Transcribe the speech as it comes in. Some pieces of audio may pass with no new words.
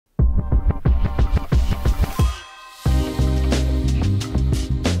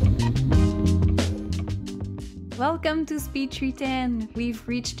Welcome to SpeedTree 10! We've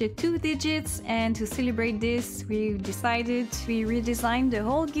reached the 2 digits, and to celebrate this, we've decided to redesign the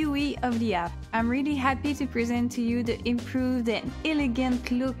whole GUI of the app. I'm really happy to present to you the improved and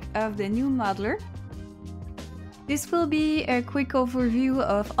elegant look of the new modeler. This will be a quick overview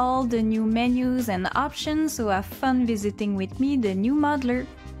of all the new menus and options, so have fun visiting with me the new modeler.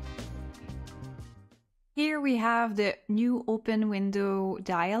 Here we have the new open window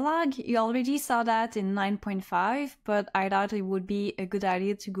dialog. You already saw that in 9.5, but I thought it would be a good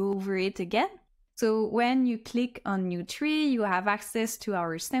idea to go over it again. So when you click on new tree, you have access to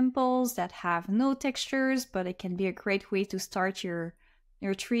our samples that have no textures, but it can be a great way to start your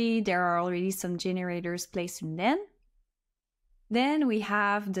tree. There are already some generators placed in them. Then we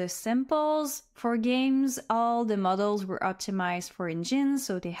have the samples. For games, all the models were optimized for engines,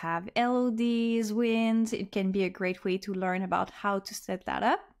 so they have LODs, winds. It can be a great way to learn about how to set that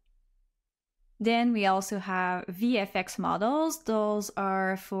up. Then we also have VFX models. Those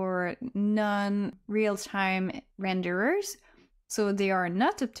are for non-real-time renderers, so they are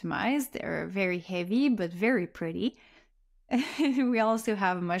not optimized. They're very heavy, but very pretty. We also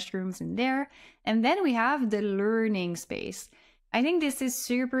have mushrooms in there. And then we have the learning space. I think this is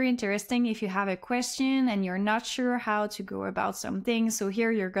super interesting if you have a question and you're not sure how to go about something. So here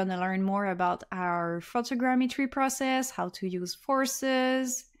you're going to learn more about our photogrammetry process, how to use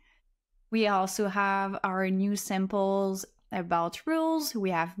forces. We also have our new samples about rules.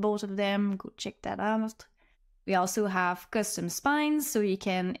 We have both of them. Go check that out. We also have custom spines, so you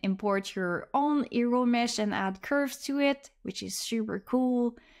can import your own hero mesh and add curves to it, which is super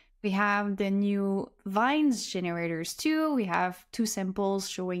cool. We have the new vines generators too. We have 2 samples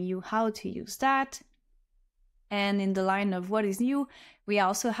showing you how to use that. And in the line of what is new, we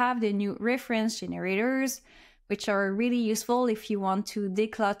also have the new reference generators, which are really useful if you want to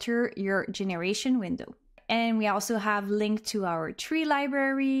declutter your generation window. And we also have linked to our tree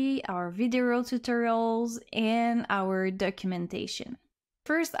library, our video tutorials, and our documentation.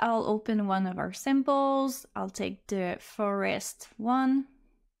 First, I'll open one of our samples. I'll take the forest one.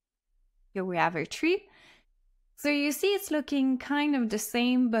 Here we have our tree. So you see it's looking kind of the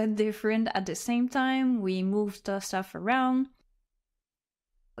same but different at the same time. We moved the stuff around.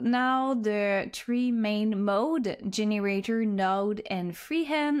 Now the 3 main mode, generator, node, and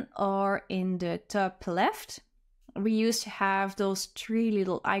freehand, are in the top left. We used to have those 3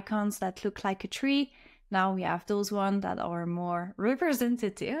 little icons that look like a tree. Now we have those ones that are more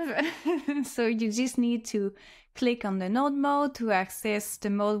representative. So you just need to click on the node mode to access the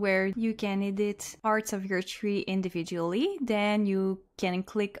mode where you can edit parts of your tree individually. Then you can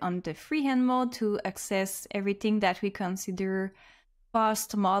click on the freehand mode to access everything that we consider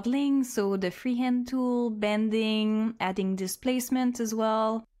post modeling. So the freehand tool, bending, adding displacement as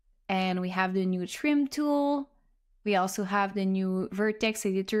well. And we have the new trim tool. We also have the new vertex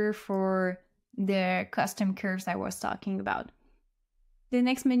editor for the custom curves I was talking about. The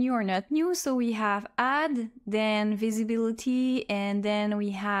next menu are not new, so we have add, then visibility, and then we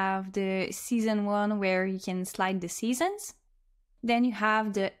have the season one where you can slide the seasons. Then you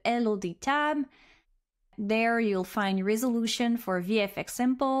have the LOD tab. There you'll find resolution for VFX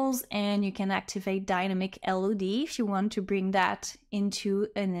samples, and you can activate dynamic LOD if you want to bring that into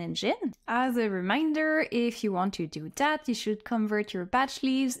an engine. As a reminder, if you want to do that, you should convert your batch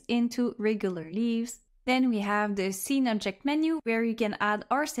leaves into regular leaves. Then we have the scene object menu where you can add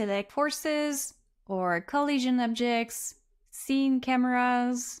or select forces or collision objects, scene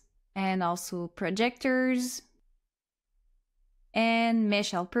cameras, and also projectors, and mesh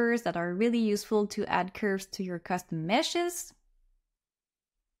helpers that are really useful to add curves to your custom meshes.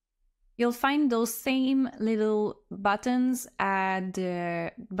 You'll find those same little buttons at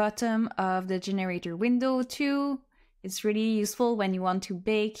the bottom of the generator window too. It's really useful when you want to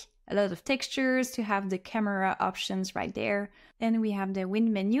bake a lot of textures to have the camera options right there. Then we have the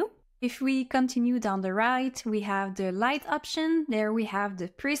wind menu. If we continue down the right, we have the light option. There we have the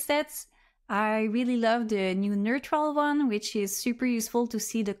presets. I really love the new neutral one, which is super useful to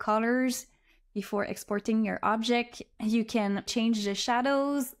see the colors before exporting your object. You can change the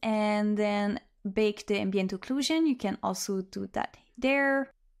shadows and then bake the ambient occlusion. You can also do that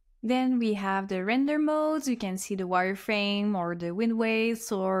there. Then we have the render modes. You can see the wireframe or the wind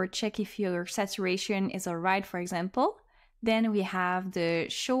waves, or check if your saturation is alright, for example. Then we have the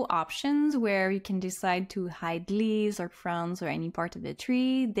show options where you can decide to hide leaves or fronds or any part of the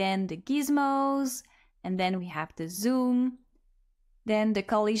tree. Then the gizmos, and then we have the zoom. Then the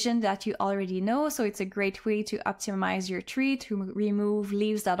collision that you already know, so it's a great way to optimize your tree to remove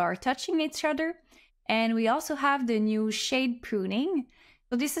leaves that are touching each other. And we also have the new shade pruning.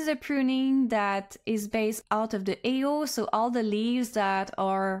 So this is a pruning that is based out of the AO, so all the leaves that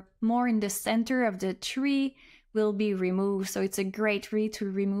are more in the center of the tree will be removed. So it's a great way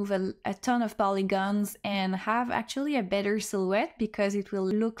to remove a ton of polygons and have actually a better silhouette because it will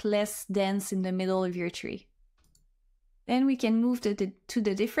look less dense in the middle of your tree. Then we can move to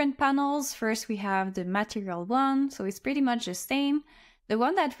the different panels. First we have the material one, so it's pretty much the same. The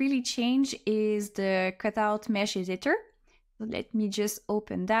one that really changed is the cutout mesh editor. So let me just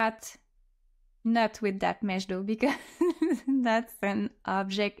open that. Not with that mesh though, because that's an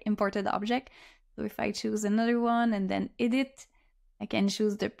object, imported object. So if I choose another one and then edit, I can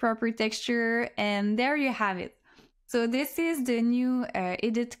choose the proper texture and there you have it. So this is the new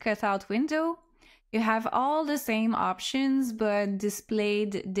edit cutout window. You have all the same options, but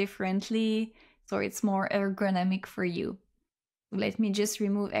displayed differently, so it's more ergonomic for you. Let me just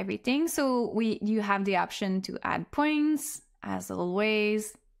remove everything. So you have the option to add points, as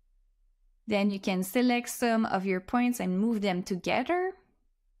always. Then you can select some of your points and move them together.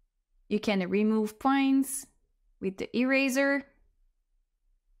 You can remove points with the eraser.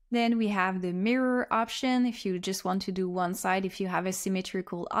 Then we have the mirror option if you just want to do one side if you have a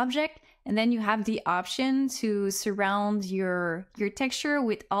symmetrical object. And then you have the option to surround your texture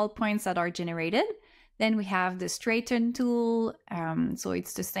with all points that are generated. Then we have the straighten tool. So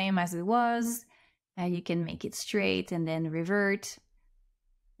it's the same as it was. You can make it straight and then revert.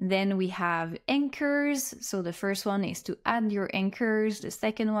 Then we have anchors. So the first one is to add your anchors. The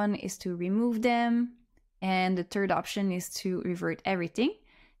second one is to remove them. And the third option is to revert everything.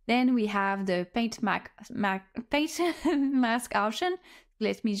 Then we have the paint mask option.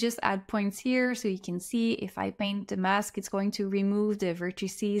 Let me just add points here so you can see if I paint the mask, it's going to remove the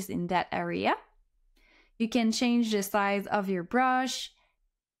vertices in that area. You can change the size of your brush.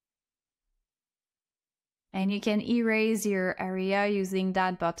 And you can erase your area using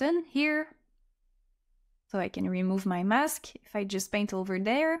that button here. So I can remove my mask if I just paint over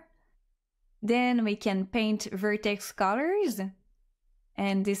there. Then we can paint vertex colors.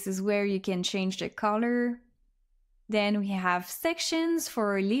 And this is where you can change the color. Then we have sections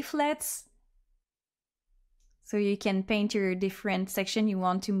for leaflets. So you can paint your different section you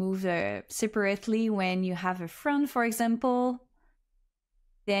want to move separately when you have a front, for example.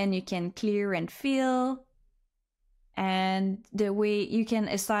 Then you can clear and fill. And the way you can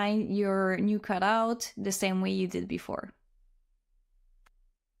assign your new cutout the same way you did before.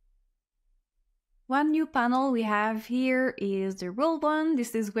 One new panel we have here is the rule one.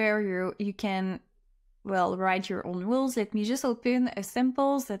 This is where you can, well, write your own rules. Let me just open a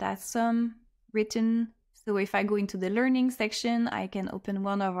sample that has some written. So if I go into the learning section, I can open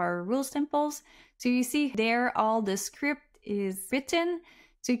one of our rule samples. So you see there all the script is written.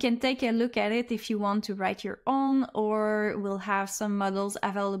 So you can take a look at it if you want to write your own, or we'll have some models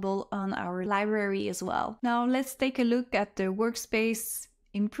available on our library as well. Now let's take a look at the workspace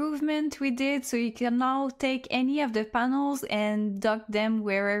improvement we did. So you can now take any of the panels and dock them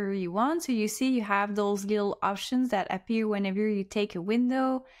wherever you want. So you see you have those little options that appear whenever you take a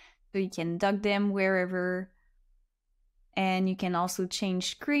window. So you can dock them wherever. And you can also change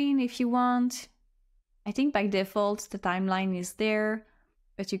screen if you want. I think by default the timeline is there.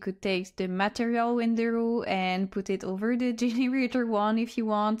 But you could take the material window and put it over the generator one if you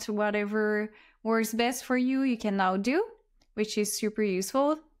want. Whatever works best for you, you can now do, which is super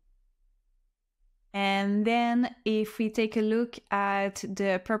useful. And then if we take a look at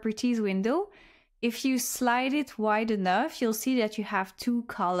the properties window, if you slide it wide enough, you'll see that you have two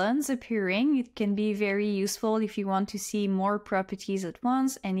columns appearing. It can be very useful if you want to see more properties at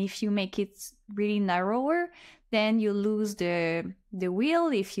once. And if you make it really narrower, then you lose the wheel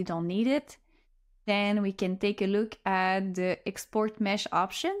if you don't need it. Then we can take a look at the export mesh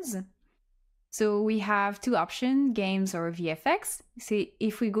options. So we have two options, games or VFX. See,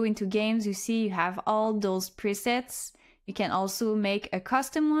 if we go into games, you see you have all those presets. You can also make a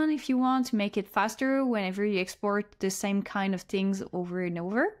custom one if you want to make it faster whenever you export the same kind of things over and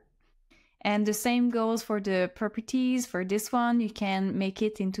over. And the same goes for the properties. For this one, you can make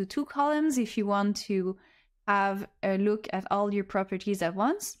it into two columns if you want to have a look at all your properties at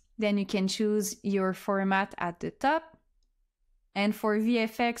once. Then you can choose your format at the top. And for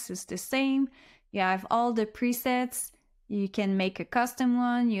VFX, it's the same. You have all the presets. You can make a custom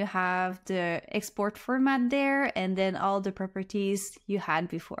one. You have the export format there, and then all the properties you had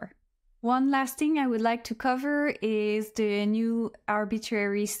before. One last thing I would like to cover is the new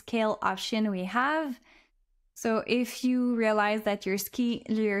arbitrary scale option we have. So if you realize that your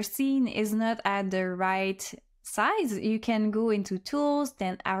scene is not at the right size, you can go into tools,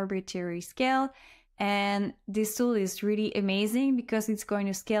 then arbitrary scale, And this tool is really amazing because it's going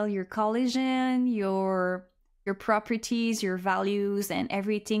to scale your collision, your properties, your values, and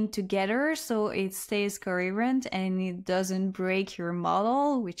everything together so it stays coherent and it doesn't break your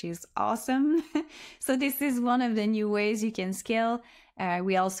model, which is awesome. So this is one of the new ways you can scale.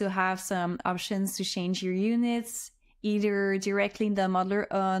 We also have some options to change your units, either directly in the modeler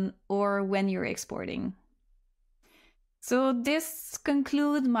on or when you're exporting. So this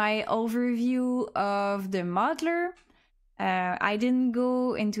concludes my overview of the modeler. I didn't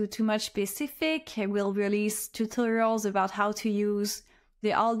go into too much specific. I will release tutorials about how to use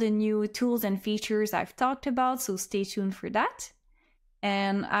all the new tools and features I've talked about, so stay tuned for that.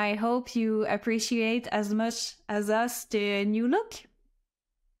 And I hope you appreciate as much as us the new look.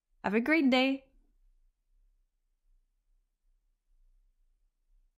 Have a great day!